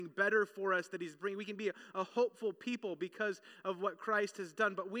better for us that he's bringing. We can be a hopeful people because of what Christ has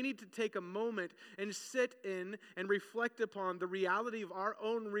done. But we need to take a moment and sit in and reflect upon the reality of our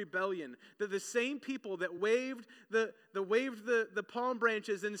own rebellion. That the same people that waved the palm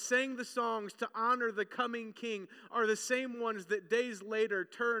branches and sang the songs to honor the coming king are the same ones that days later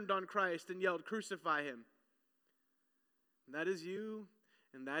turned on Christ and yelled, "Crucify him." And that is you,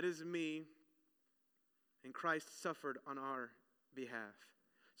 and that is me. And Christ suffered on our behalf.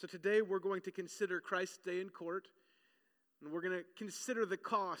 So today we're going to consider Christ's day in court, and we're going to consider the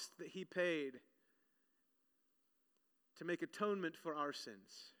cost that he paid to make atonement for our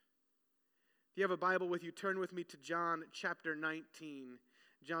sins. If you have a Bible with you, turn with me to John chapter 19.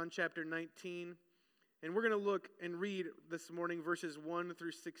 John chapter 19. And we're going to look and read this morning verses 1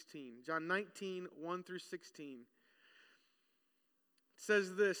 through 16. John 19, 1 through 16. It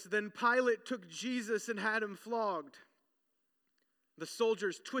says this, "Then Pilate took Jesus and had him flogged. The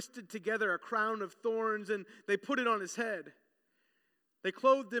soldiers twisted together a crown of thorns and they put it on his head. They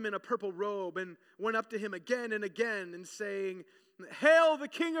clothed him in a purple robe and went up to him again and again and saying, 'Hail the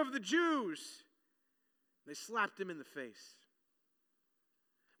King of the Jews!' They slapped him in the face.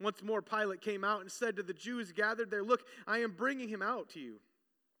 Once more Pilate came out and said to the Jews gathered there, 'Look, I am bringing him out to you,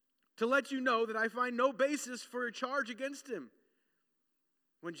 to let you know that I find no basis for a charge against him.'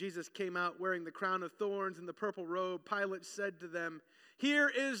 When Jesus came out wearing the crown of thorns and the purple robe, Pilate said to them, 'Here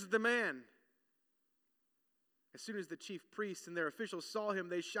is the man.' As soon as the chief priests and their officials saw him,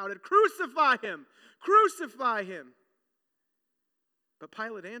 they shouted, 'Crucify him! Crucify him!' But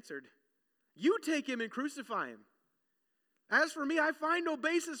Pilate answered, 'You take him and crucify him. As for me, I find no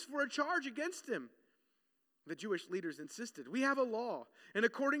basis for a charge against him.' The Jewish leaders insisted, 'We have a law, and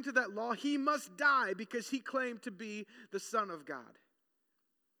according to that law, he must die because he claimed to be the Son of God.'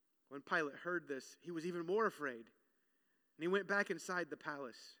 When Pilate heard this, he was even more afraid, and he went back inside the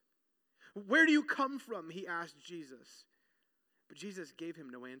palace. 'Where do you come from?' he asked Jesus. But Jesus gave him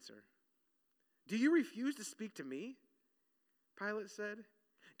no answer. 'Do you refuse to speak to me?' Pilate said.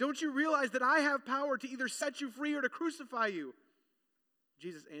 'Don't you realize that I have power to either set you free or to crucify you?'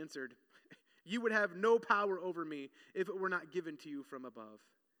 Jesus answered, 'You would have no power over me if it were not given to you from above.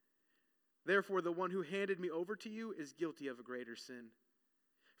 Therefore, the one who handed me over to you is guilty of a greater sin.'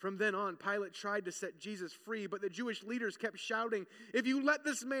 From then on, Pilate tried to set Jesus free, but the Jewish leaders kept shouting, 'If you let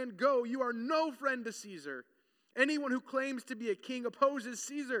this man go, you are no friend to Caesar. Anyone who claims to be a king opposes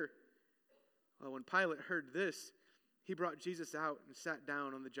Caesar.' Well, when Pilate heard this, he brought Jesus out and sat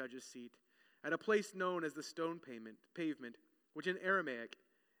down on the judge's seat at a place known as the stone pavement, which in Aramaic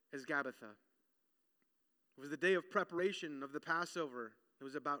is Gabbatha. It was the day of preparation of the Passover. It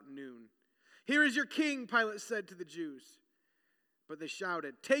was about noon. 'Here is your king,' Pilate said to the Jews. But they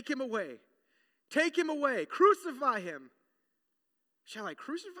shouted, 'Take him away! Take him away! Crucify him!' 'Shall I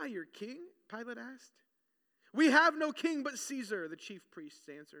crucify your king?' Pilate asked. 'We have no king but Caesar,' the chief priests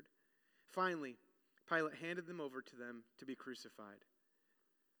answered. Finally, Pilate handed them over to them to be crucified.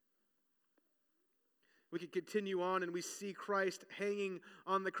 We could continue on and we see Christ hanging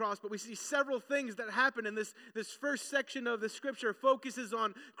on the cross, but we see several things that happen in this first section of the scripture focuses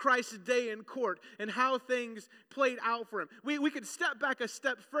on Christ's day in court and how things played out for him. We could step back a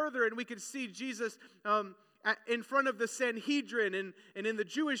step further and we could see Jesus in front of the Sanhedrin and in the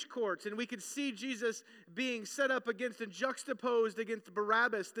Jewish courts, and we could see Jesus being set up against and juxtaposed against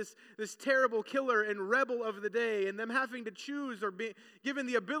Barabbas, this terrible killer and rebel of the day, and them having to choose or be given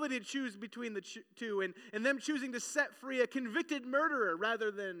the ability to choose between the two, and them choosing to set free a convicted murderer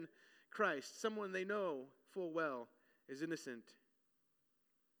rather than Christ, someone they know full well is innocent.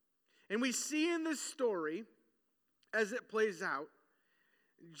 And we see in this story, as it plays out,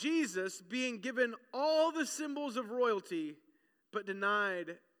 Jesus being given all the symbols of royalty, but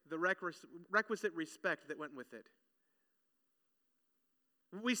denied the requisite respect that went with it.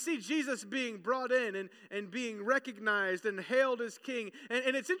 We see Jesus being brought in and being recognized and hailed as king.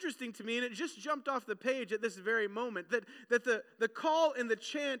 And it's interesting to me, and it just jumped off the page at this very moment, that the call and the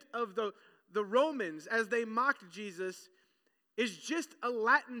chant of the Romans as they mocked Jesus is just a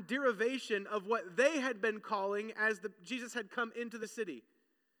Latin derivation of what they had been calling as Jesus had come into the city.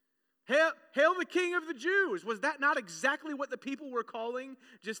 Hail the King of the Jews. Was that not exactly what the people were calling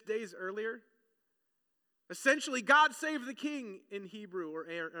just days earlier? Essentially, God save the king in Hebrew or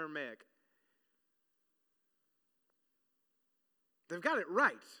Aramaic. They've got it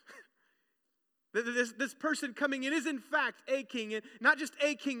right. This person coming in is in fact a king, and not just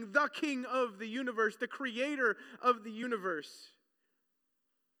a king, the king of the universe, the creator of the universe.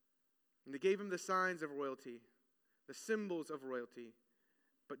 And they gave him the signs of royalty, the symbols of royalty,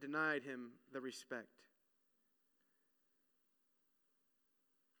 but denied him the respect.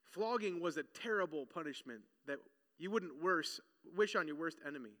 Flogging was a terrible punishment that you wouldn't wish on your worst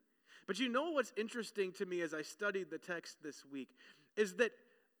enemy. But you know what's interesting to me as I studied the text this week is that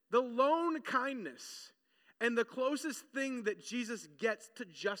the lone kindness and the closest thing that Jesus gets to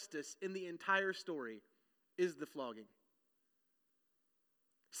justice in the entire story is the flogging.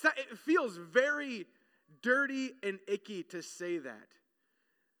 It feels very dirty and icky to say that.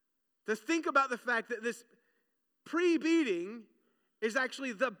 To think about the fact that this pre-beating is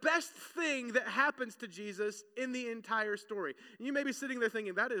actually the best thing that happens to Jesus in the entire story. And you may be sitting there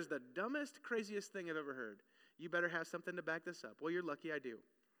thinking, that is the dumbest, craziest thing I've ever heard. You better have something to back this up. Well, you're lucky I do.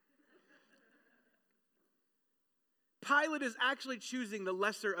 Pilate is actually choosing the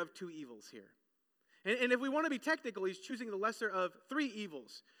lesser of two evils here. And if we want to be technical, he's choosing the lesser of three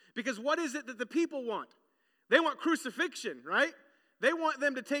evils. Because what is it that the people want? They want crucifixion, right? They want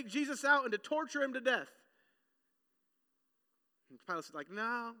them to take Jesus out and to torture him to death. And Pilate's like,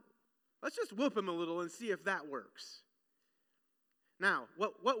 no, let's just whoop him a little and see if that works. Now,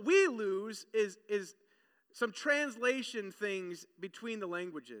 what we lose is some translation things between the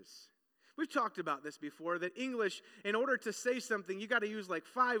languages. We've talked about this before, that English, in order to say something, you got to use like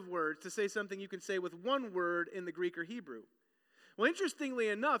 5 words to say something you can say with 1 word in the Greek or Hebrew. Well, interestingly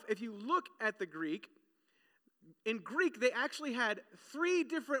enough, if you look at the Greek, in Greek, they actually had 3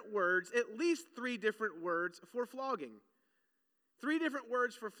 different words, at least 3 different words for flogging. 3 different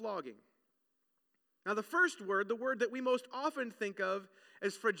words for flogging. Now, the first word, the word that we most often think of,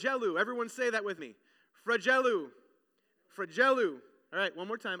 is flagellum. Everyone say that with me. Flagellum. Flagellum. All right, one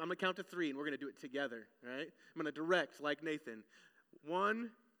more time. I'm going to count to 3, and we're going to do it together. All right? I'm going to direct like Nathan. 1,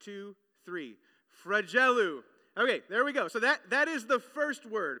 2, 3. Flagellum. Okay, there we go. So that is the first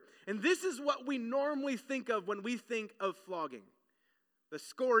word. And this is what we normally think of when we think of flogging. The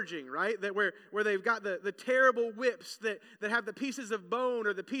scourging, right? That where they've got the terrible whips that have the pieces of bone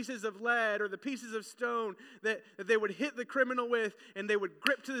or the pieces of lead or the pieces of stone that they would hit the criminal with, and they would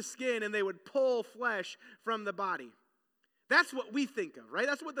grip to the skin and they would pull flesh from the body. That's what we think of, right?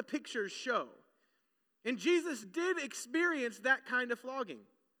 That's what the pictures show. And Jesus did experience that kind of flogging,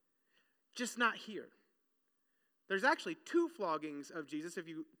 just not here. There's actually 2 floggings of Jesus, if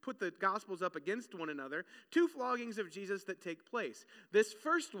you put the Gospels up against one another, 2 floggings of Jesus that take place. This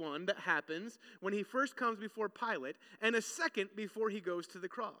first one that happens when he first comes before Pilate, and a second before he goes to the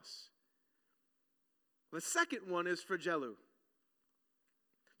cross. The second one is flagellum.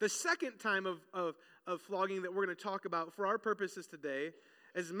 The second time of flogging that we're going to talk about for our purposes today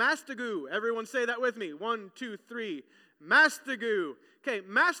is mastigou. Everyone say that with me. 1, 2, 3. Mastigou. Okay,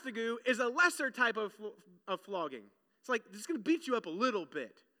 mastigou is a lesser type of flogging. It's like, it's going to beat you up a little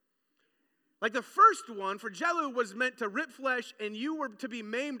bit. Like the first one, flagellum, was meant to rip flesh and you were to be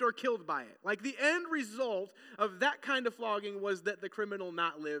maimed or killed by it. Like the end result of that kind of flogging was that the criminal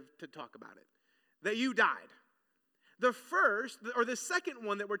not live to talk about it. That you died. The first, or the second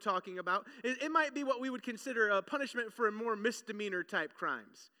one that we're talking about, it might be what we would consider a punishment for more misdemeanor type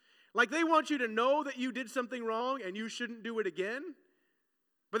crimes. Like they want you to know that you did something wrong and you shouldn't do it again,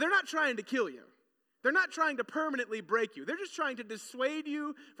 but they're not trying to kill you. They're not trying to permanently break you. They're just trying to dissuade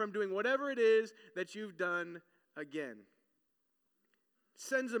you from doing whatever it is that you've done again. It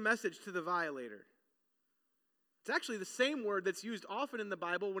sends a message to the violator. It's actually the same word that's used often in the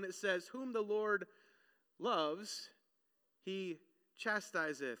Bible when it says, whom the Lord loves, he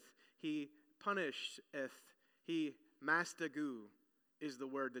chastiseth, he punisheth, he mastigou is the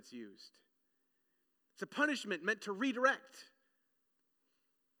word that's used. It's a punishment meant to redirect.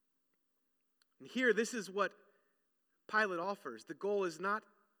 And here, this is what Pilate offers. The goal is not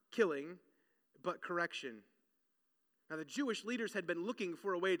killing, but correction. Now, the Jewish leaders had been looking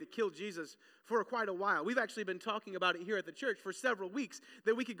for a way to kill Jesus for quite a while. We've actually been talking about it here at the church for several weeks,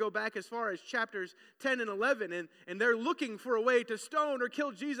 that we could go back as far as chapters 10 and 11, and they're looking for a way to stone or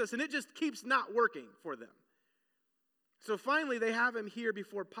kill Jesus, and it just keeps not working for them. So finally, they have him here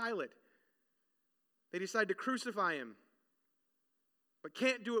before Pilate. They decide to crucify him, but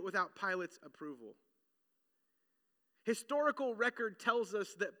can't do it without Pilate's approval. Historical record tells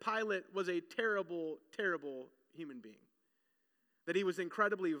us that Pilate was a terrible, terrible human being. That he was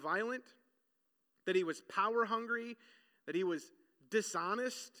incredibly violent, that he was power hungry, that he was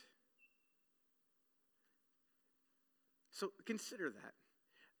dishonest. So consider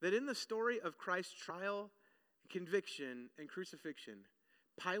that in the story of Christ's trial, conviction, and crucifixion,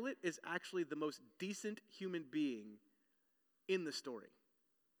 Pilate is actually the most decent human being in the story.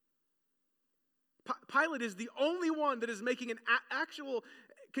 Pilate is the only one that is making an actual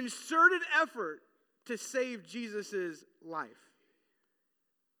concerted effort to save Jesus' life.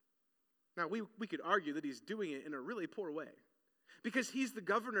 Now, we could argue that he's doing it in a really poor way. because he's the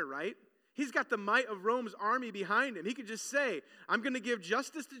governor, right? He's got the might of Rome's army behind him. He could just say, I'm going to give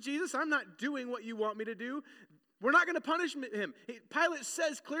justice to Jesus. I'm not doing what you want me to do. We're not going to punish him. Pilate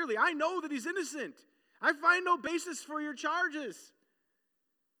says clearly, I know that he's innocent. I find no basis for your charges.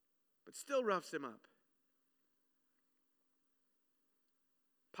 But still roughs him up.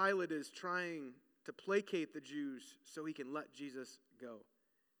 Pilate is trying to placate the Jews so he can let Jesus go.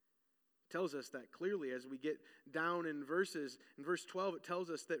 Tells us that clearly as we get down in verses. In verse 12, it tells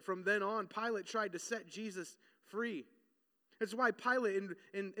us that from then on, Pilate tried to set Jesus free. That's why Pilate,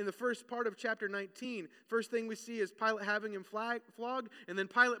 in the first part of chapter 19, first thing we see is Pilate having him flogged, and then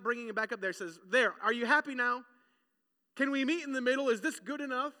Pilate bringing him back up there, says, there, are you happy now? Can we meet in the middle? Is this good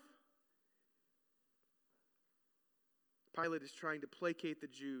enough? Pilate is trying to placate the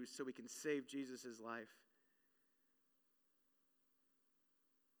Jews so he can save Jesus' life.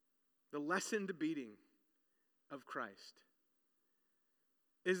 The lessened beating of Christ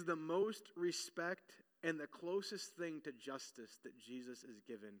is the most respect and the closest thing to justice that Jesus is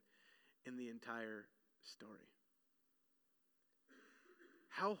given in the entire story.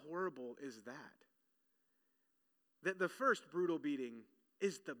 How horrible is that? That the first brutal beating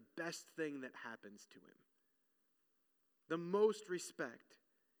is the best thing that happens to him. The most respect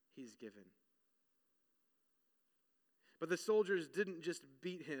he's given. But the soldiers didn't just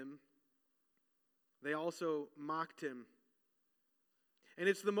beat him, they also mocked him. And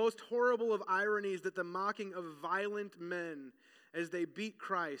it's the most horrible of ironies that the mocking of violent men as they beat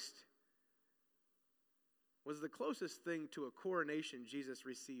Christ was the closest thing to a coronation Jesus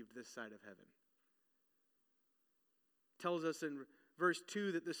received this side of heaven. It tells us in verse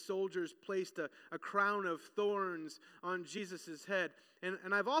 2 that the soldiers placed a crown of thorns on Jesus' head.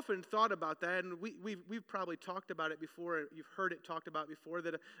 And I've often thought about that, and we've probably talked about it before. You've heard it talked about before,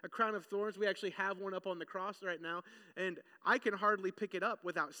 that a crown of thorns, we actually have one up on the cross right now, and I can hardly pick it up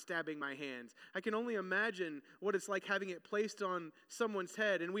without stabbing my hands. I can only imagine what it's like having it placed on someone's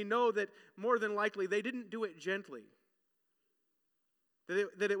head, and we know that more than likely they didn't do it gently.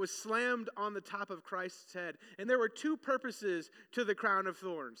 That it was slammed on the top of Christ's head. And there were two purposes to the crown of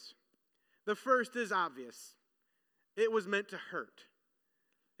thorns. The first is obvious. It was meant to hurt.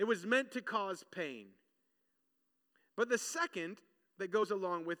 It was meant to cause pain. But the second that goes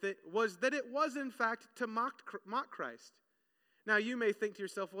along with it was that it was in fact to mock Christ. Now you may think to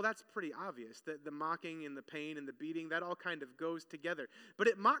yourself, well, that's pretty obvious, that the mocking and the pain and the beating, that all kind of goes together. But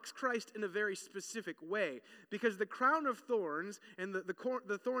it mocks Christ in a very specific way, because the crown of thorns and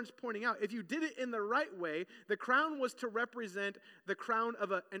the thorns pointing out, if you did it in the right way, the crown was to represent the crown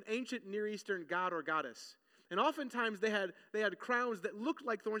of an ancient Near Eastern god or goddess. And oftentimes they had crowns that looked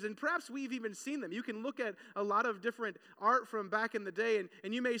like thorns, and perhaps we've even seen them. You can look at a lot of different art from back in the day,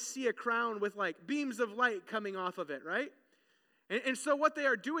 and you may see a crown with like beams of light coming off of it, right? And so what they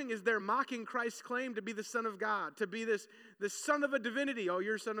are doing is they're mocking Christ's claim to be the Son of God, to be this son of a divinity. Oh,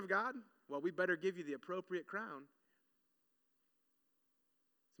 you're Son of God? Well, we better give you the appropriate crown.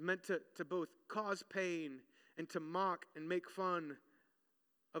 It's meant to both cause pain and to mock and make fun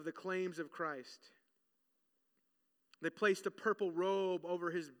of the claims of Christ. They placed a purple robe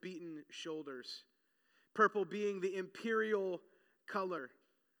over his beaten shoulders. Purple being the imperial color,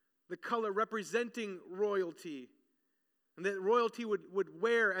 the color representing royalty. And that royalty would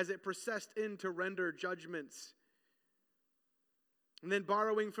wear as it processed in to render judgments. And then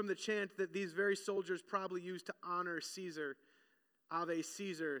borrowing from the chant that these very soldiers probably used to honor Caesar, Ave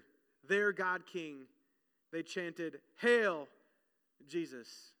Caesar, their God King, they chanted, Hail,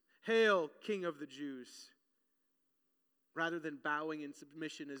 Jesus, Hail, King of the Jews. Rather than bowing in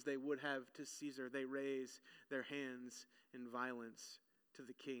submission as they would have to Caesar, they raise their hands in violence to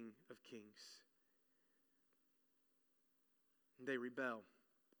the King of Kings. They rebel.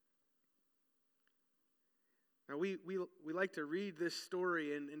 Now we like to read this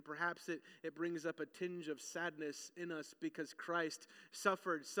story and perhaps it brings up a tinge of sadness in us because Christ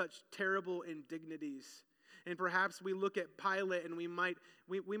suffered such terrible indignities. And perhaps we look at Pilate and we might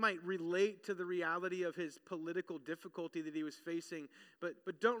relate to the reality of his political difficulty that he was facing, but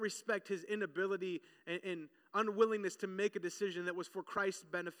don't respect his inability and unwillingness to make a decision that was for Christ's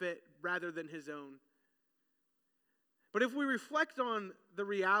benefit rather than his own. But if we reflect on the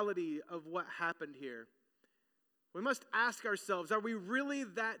reality of what happened here, we must ask ourselves, are we really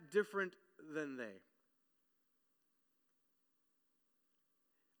that different than they?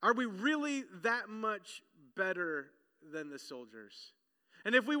 Are we really that much better than the soldiers?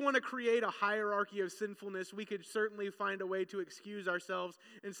 And if we want to create a hierarchy of sinfulness, we could certainly find a way to excuse ourselves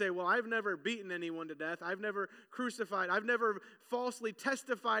and say, well, I've never beaten anyone to death. I've never crucified. I've never falsely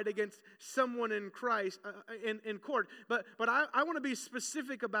testified against someone in Christ, in court. But I want to be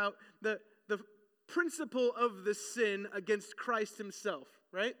specific about the principle of the sin against Christ himself,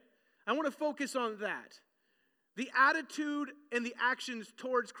 right? I want to focus on that. The attitude and the actions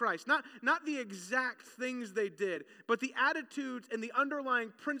towards Christ. Not the exact things they did, but the attitudes and the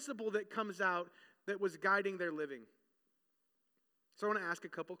underlying principle that comes out that was guiding their living. So I want to ask a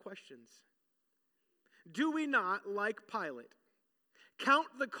couple questions. Do we not, like Pilate, count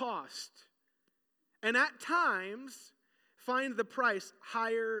the cost and at times find the price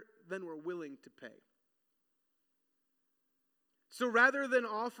higher than we're willing to pay? So rather than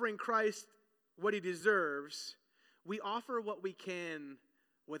offering Christ what he deserves, we offer what we can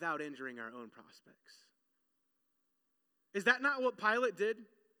without injuring our own prospects. Is that not what Pilate did?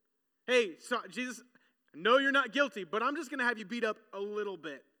 Hey, so Jesus, I know you're not guilty, but I'm just going to have you beat up a little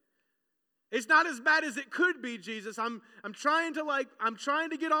bit. It's not as bad as it could be, Jesus. I'm trying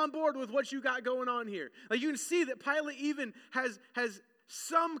to get on board with what you got going on here. Like, you can see that Pilate even has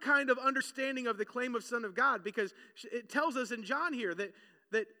some kind of understanding of the claim of Son of God, because it tells us in John here that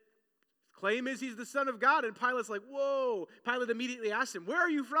claim is he's the Son of God, and Pilate's like, whoa. Pilate immediately asks him, where are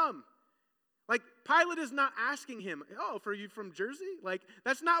you from? Like, Pilate is not asking him, oh, are you from Jersey? Like,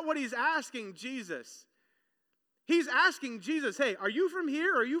 that's not what he's asking Jesus. He's asking Jesus, hey, are you from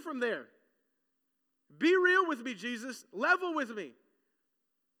here or are you from there? Be real with me, Jesus. Level with me.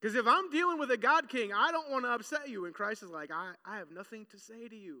 Because if I'm dealing with a God King, I don't want to upset you. And Christ is like, I have nothing to say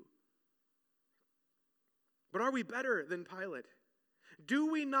to you. But are we better than Pilate?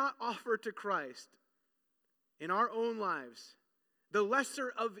 Do we not offer to Christ in our own lives the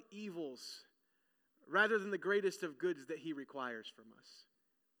lesser of evils rather than the greatest of goods that he requires from us?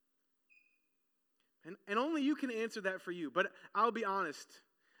 And only you can answer that for you. But I'll be honest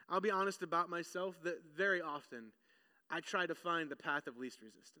about myself that very often I try to find the path of least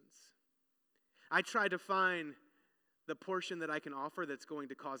resistance. I try to find the portion that I can offer that's going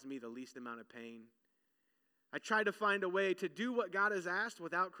to cause me the least amount of pain. I try to find a way to do what God has asked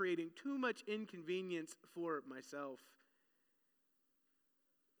without creating too much inconvenience for myself.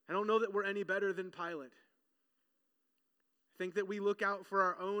 I don't know that we're any better than Pilate. I think that we look out for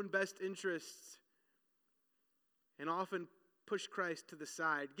our own best interests and often push Christ to the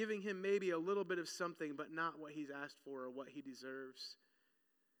side, giving him maybe a little bit of something, but not what he's asked for or what he deserves.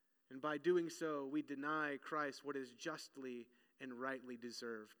 And by doing so, we deny Christ what is justly and rightly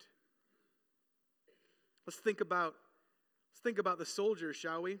deserved. Let's think about the soldiers,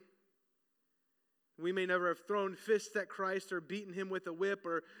 shall we? We may never have thrown fists at Christ or beaten him with a whip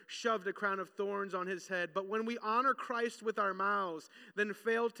or shoved a crown of thorns on his head. But when we honor Christ with our mouths, then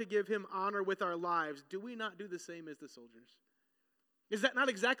fail to give him honor with our lives, do we not do the same as the soldiers? Is that not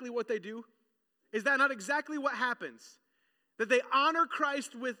exactly what they do? Is that not exactly what happens? That they honor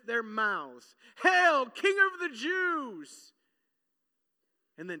Christ with their mouths. Hail, King of the Jews!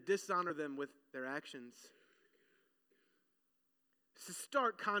 And then dishonor them with their actions. It's a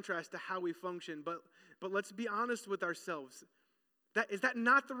stark contrast to how we function, but let's be honest with ourselves. Is that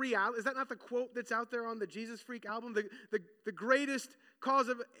not the reality? Is that not the quote that's out there on the Jesus Freak album? The greatest cause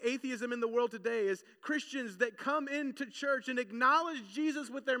of atheism in the world today is Christians that come into church and acknowledge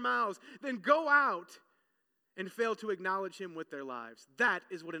Jesus with their mouths, then go out and fail to acknowledge him with their lives. That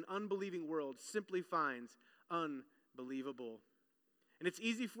is what an unbelieving world simply finds unbelievable. And it's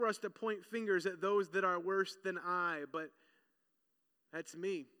easy for us to point fingers at those that are worse than I, but that's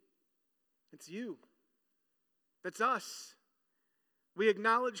me. It's you. That's us. We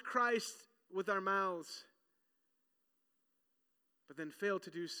acknowledge Christ with our mouths, but then fail to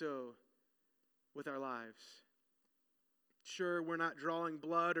do so with our lives. Sure, we're not drawing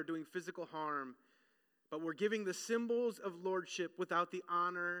blood or doing physical harm, but we're giving the symbols of lordship without the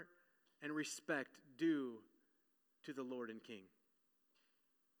honor and respect due to the Lord and King.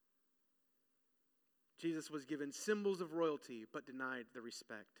 Jesus was given symbols of royalty, but denied the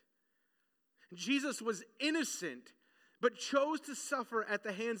respect. Jesus was innocent, but chose to suffer at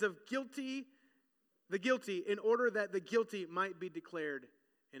the hands of the guilty, in order that the guilty might be declared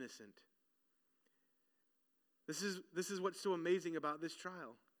innocent. This is what's so amazing about this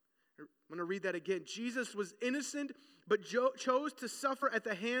trial. I'm going to read that again. Jesus was innocent, but chose to suffer at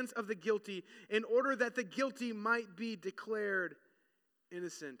the hands of the guilty, in order that the guilty might be declared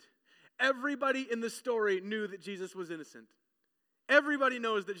innocent. Everybody in the story knew that Jesus was innocent. Everybody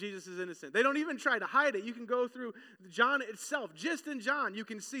knows that Jesus is innocent. They don't even try to hide it. You can go through John itself. Just in John, you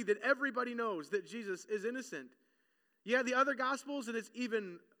can see that everybody knows that Jesus is innocent. You have the other Gospels, and it's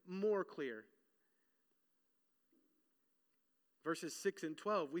even more clear. Verses 6 and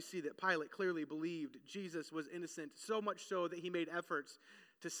 12, we see that Pilate clearly believed Jesus was innocent, so much so that he made efforts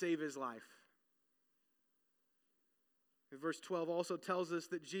to save his life. And verse 12 also tells us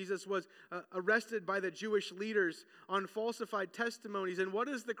that Jesus was arrested by the Jewish leaders on falsified testimonies. And what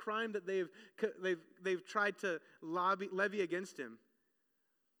is the crime that they've tried to levy against him?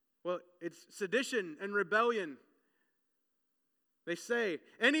 Well, it's sedition and rebellion. They say,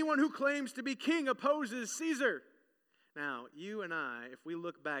 anyone who claims to be king opposes Caesar. Now, you and I, if we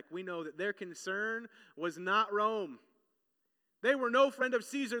look back, we know that their concern was not Rome. They were no friend of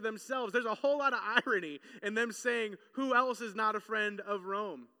Caesar themselves. There's a whole lot of irony in them saying, who else is not a friend of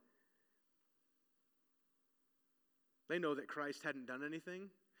Rome? They know that Christ hadn't done anything.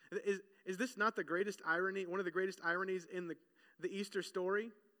 Is this not the greatest irony, one of the greatest ironies in the Easter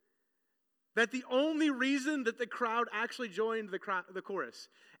story? That the only reason that the crowd actually joined the chorus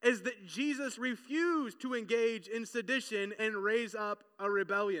is that Jesus refused to engage in sedition and raise up a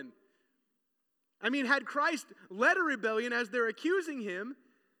rebellion. I mean, had Christ led a rebellion as they're accusing him,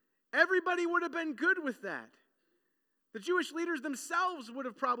 everybody would have been good with that. The Jewish leaders themselves would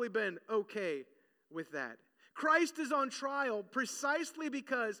have probably been okay with that. Christ is on trial precisely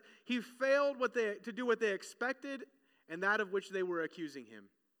because he failed to do what they expected and that of which they were accusing him.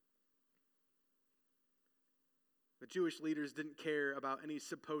 The Jewish leaders didn't care about any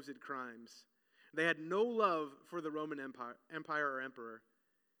supposed crimes. They had no love for the Roman Empire or emperor.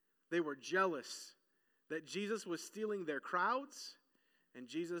 They were jealous that Jesus was stealing their crowds and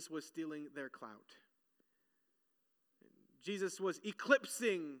Jesus was stealing their clout. Jesus was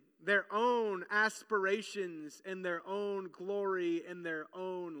eclipsing their own aspirations and their own glory and their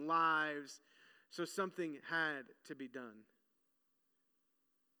own lives. So something had to be done.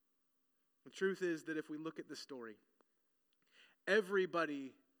 The truth is that if we look at the story,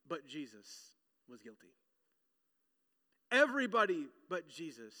 everybody but Jesus was guilty. Everybody but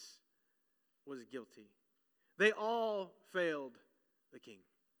Jesus was guilty. They all failed the king.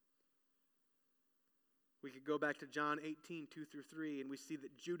 We could go back to John 18, 2-3, and we see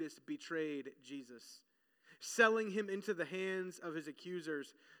that Judas betrayed Jesus, selling him into the hands of his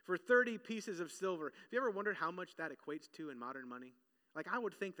accusers for 30 pieces of silver. Have you ever wondered how much that equates to in modern money? Like, I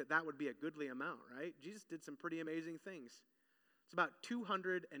would think that would be a goodly amount, right? Jesus did some pretty amazing things. It's about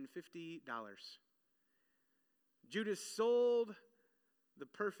 $250. Judas sold the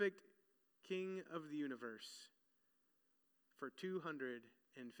perfect King of the universe for $250.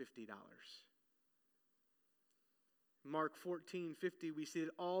 Mark 14:50, we see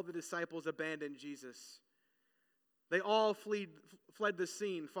that all the disciples abandoned Jesus. They all fled the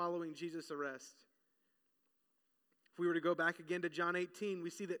scene following Jesus' arrest. If we were to go back again to John 18, we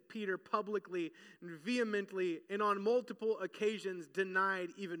see that Peter publicly and vehemently and on multiple occasions denied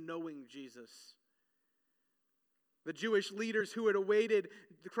even knowing Jesus. The Jewish leaders who had awaited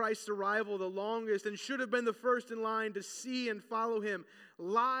Christ's arrival the longest and should have been the first in line to see and follow him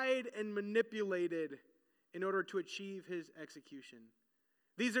lied and manipulated in order to achieve his execution.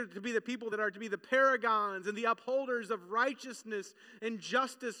 These are to be the people that are to be the paragons and the upholders of righteousness and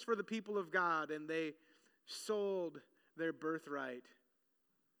justice for the people of God, and they sold their birthright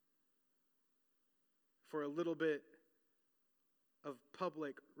for a little bit of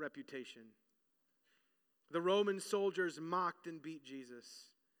public reputation. The Roman soldiers mocked and beat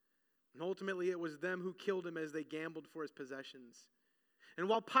Jesus, and ultimately it was them who killed him as they gambled for his possessions. And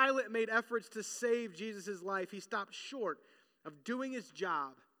while Pilate made efforts to save Jesus' life, he stopped short of doing his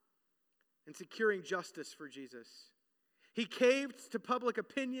job and securing justice for Jesus. He caved to public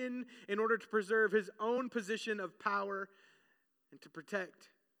opinion in order to preserve his own position of power and to protect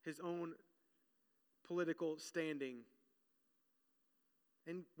his own political standing.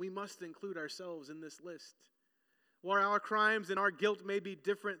 And we must include ourselves in this list. While our crimes and our guilt may be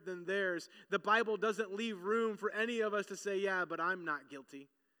different than theirs, the Bible doesn't leave room for any of us to say, yeah, but I'm not guilty.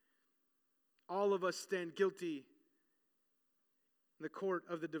 All of us stand guilty in the court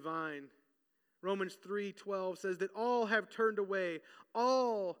of the divine. Romans 3:12 says that all have turned away,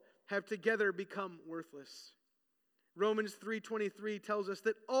 all have together become worthless. Romans 3:23 tells us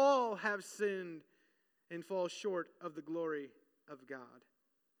that all have sinned and fall short of the glory of God.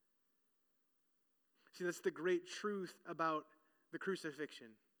 See, that's the great truth about the crucifixion.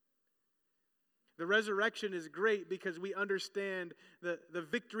 The resurrection is great because we understand the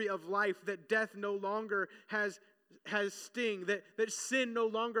victory of life, that death no longer has sting, that sin no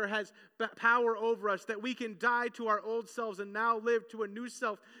longer has power over us, that we can die to our old selves and now live to a new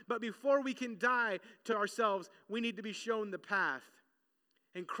self. But before we can die to ourselves, we need to be shown the path.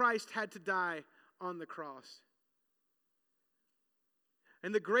 And Christ had to die on the cross.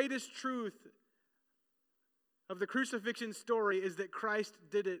 And the greatest truth of the crucifixion story is that Christ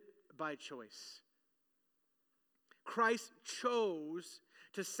did it by choice. Christ chose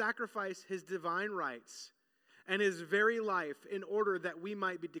to sacrifice his divine rights and his very life in order that we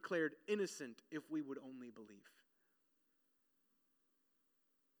might be declared innocent if we would only believe.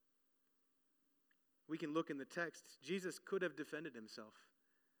 We can look in the text. Jesus could have defended himself.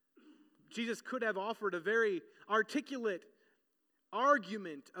 Jesus could have offered a very articulate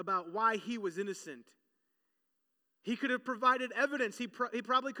argument about why he was innocent. He could have provided evidence. He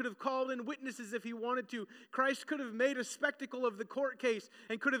probably could have called in witnesses if he wanted to. Christ could have made a spectacle of the court case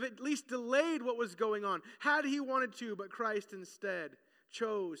and could have at least delayed what was going on had he wanted to, but Christ instead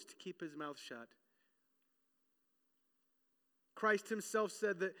chose to keep his mouth shut. Christ himself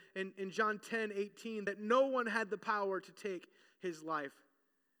said that in John 10:18 that no one had the power to take his life,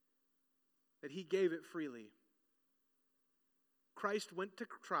 that he gave it freely. Christ went to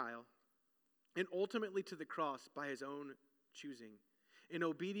trial and ultimately to the cross by his own choosing, in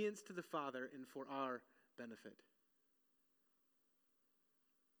obedience to the Father and for our benefit.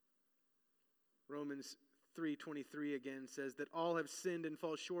 Romans 3:23 again says that all have sinned and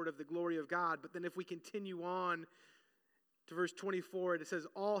fall short of the glory of God. But then if we continue on to verse 24, it says,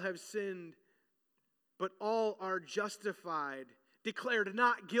 all have sinned, but all are justified, declared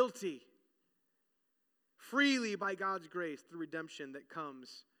not guilty, freely by God's grace through redemption that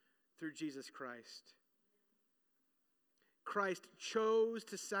comes through Jesus Christ. Christ chose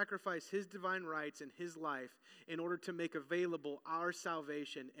to sacrifice his divine rights and his life in order to make available our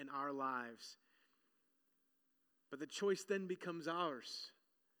salvation in our lives. But the choice then becomes ours.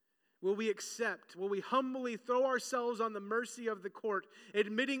 Will we accept? Will we humbly throw ourselves on the mercy of the court,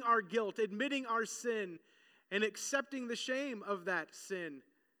 admitting our guilt, admitting our sin, and accepting the shame of that sin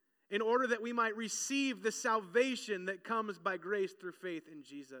in order that we might receive the salvation that comes by grace through faith in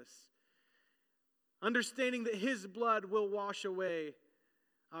Jesus? Understanding that his blood will wash away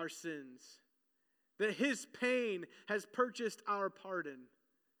our sins, that his pain has purchased our pardon,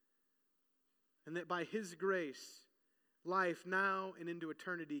 and that by his grace, life now and into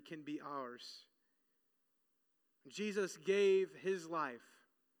eternity can be ours. Jesus gave his life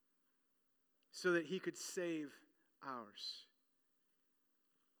so that he could save ours.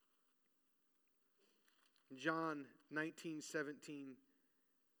 In John 19:17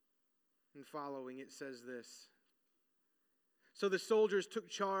 and following, it says this. So the soldiers took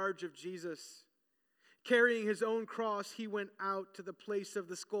charge of Jesus. Carrying his own cross, he went out to the place of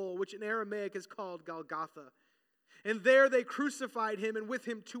the skull, which in Aramaic is called Golgotha. And there they crucified him, and with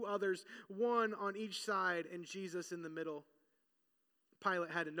him 2 others, one on each side, and Jesus in the middle. Pilate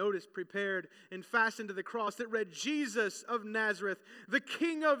had a notice prepared and fastened to the cross that read, Jesus of Nazareth, the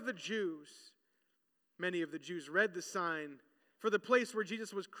King of the Jews. Many of the Jews read the sign, for the place where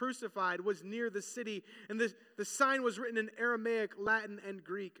Jesus was crucified was near the city, and the sign was written in Aramaic, Latin, and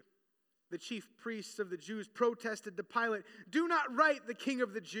Greek. The chief priests of the Jews protested to Pilate, do not write the King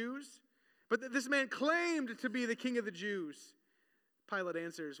of the Jews, but that this man claimed to be the King of the Jews. Pilate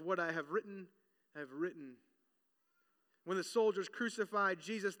answers, what I have written, I have written. When the soldiers crucified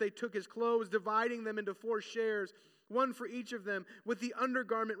Jesus, they took his clothes, dividing them into 4 shares, one for each of them, with the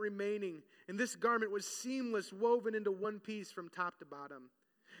undergarment remaining. And this garment was seamless, woven into one piece from top to bottom.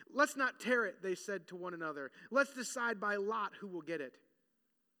 Let's not tear it, they said to one another. Let's decide by lot who will get it.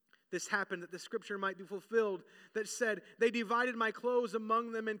 This happened that the scripture might be fulfilled that said, they divided my clothes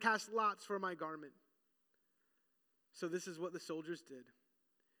among them and cast lots for my garment. So this is what the soldiers did.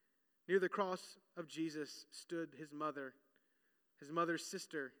 Near the cross of Jesus stood his mother's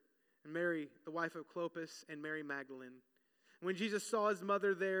sister, and Mary, the wife of Clopas, and Mary Magdalene. When Jesus saw his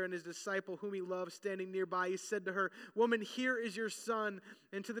mother there and his disciple whom he loved standing nearby, he said to her, woman, here is your son,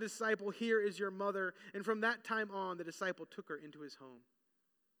 and to the disciple, here is your mother. And from that time on, the disciple took her into his home.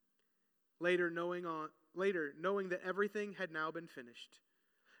 Later, knowing that everything had now been finished,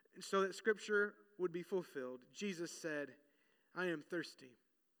 and so that scripture would be fulfilled, Jesus said, I am thirsty.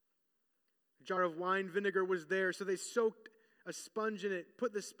 A jar of wine vinegar was there, so they soaked a sponge in it,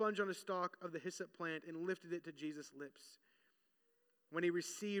 put the sponge on a stalk of the hyssop plant, and lifted it to Jesus' lips. When he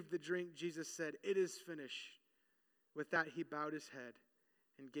received the drink, Jesus said, it is finished. With that, he bowed his head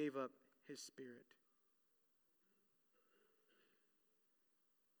and gave up his spirit.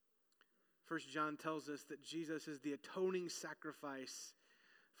 1 John tells us that Jesus is the atoning sacrifice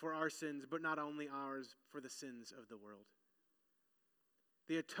for our sins, but not only ours, for the sins of the world.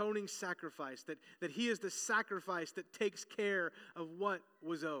 The atoning sacrifice, that he is the sacrifice that takes care of what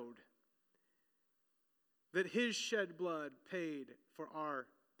was owed. That his shed blood paid for our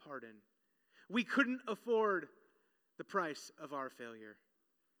pardon. We couldn't afford the price of our failure.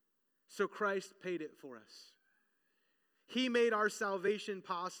 So Christ paid it for us. He made our salvation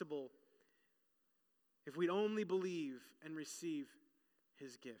possible if we'd only believe and receive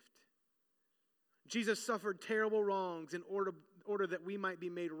his gift. Jesus suffered terrible wrongs in order that we might be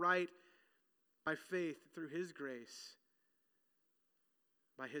made right by faith through his grace,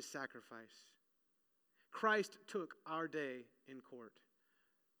 by his sacrifice. Christ took our day in court,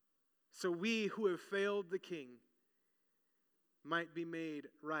 so we who have failed the King might be made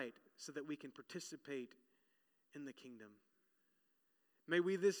right so that we can participate in the kingdom. May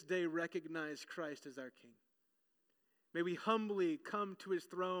we this day recognize Christ as our King. May we humbly come to his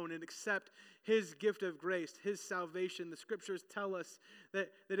throne and accept his gift of grace, his salvation. The scriptures tell us that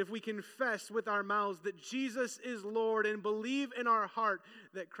if we confess with our mouths that Jesus is Lord and believe in our heart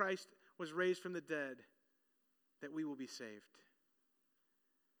that Christ was raised from the dead, that we will be saved.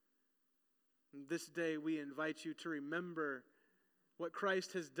 And this day we invite you to remember what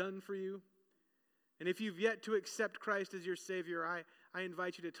Christ has done for you. And if you've yet to accept Christ as your Savior, I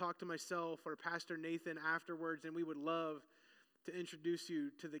invite you to talk to myself or Pastor Nathan afterwards, and we would love to introduce you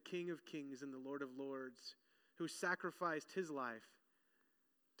to the King of Kings and the Lord of Lords, who sacrificed his life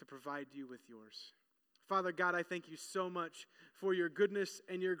to provide you with yours. Father God, I thank you so much for your goodness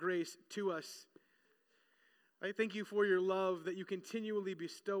and your grace to us. I thank you for your love that you continually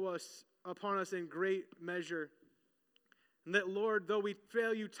bestow upon us in great measure. And that, Lord, though we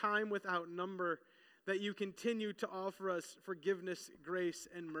fail you time without number, that you continue to offer us forgiveness, grace,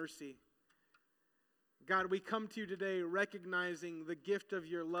 and mercy. God, we come to you today recognizing the gift of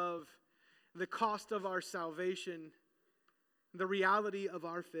your love, the cost of our salvation, the reality of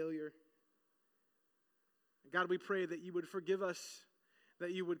our failure. God, we pray that you would forgive us,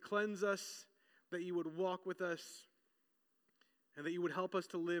 that you would cleanse us, that you would walk with us, and that you would help us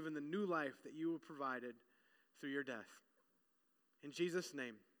to live in the new life that you have provided through your death. In Jesus'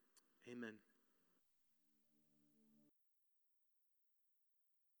 name, amen.